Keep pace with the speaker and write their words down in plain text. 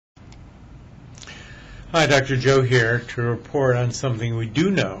Hi, Dr. Joe here to report on something we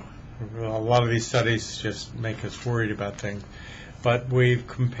do know. A lot of these studies just make us worried about things. But we've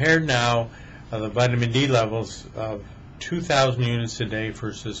compared now the vitamin D levels of 2,000 units a day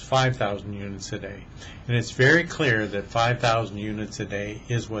versus 5,000 units a day. And it's very clear that 5,000 units a day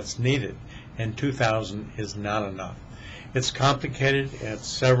is what's needed, and 2,000 is not enough. It's complicated. It's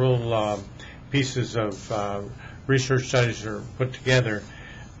several pieces of research studies are put together,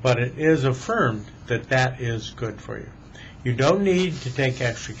 but it is affirmed that that is good for you. You don't need to take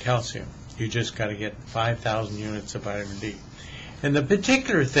extra calcium. You just got to get 5,000 units of vitamin D. And the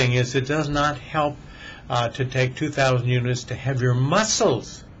particular thing is it does not help to take 2,000 units to have your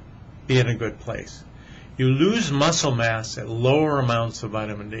muscles be in a good place. You lose muscle mass at lower amounts of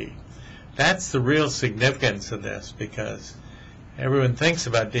vitamin D. That's the real significance of this, because everyone thinks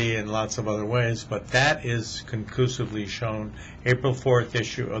about D in lots of other ways, but that is conclusively shown. April 4th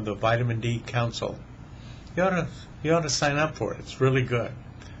issue of the Vitamin D Council. You ought to sign up for it. It's really good.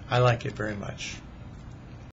 I like it very much.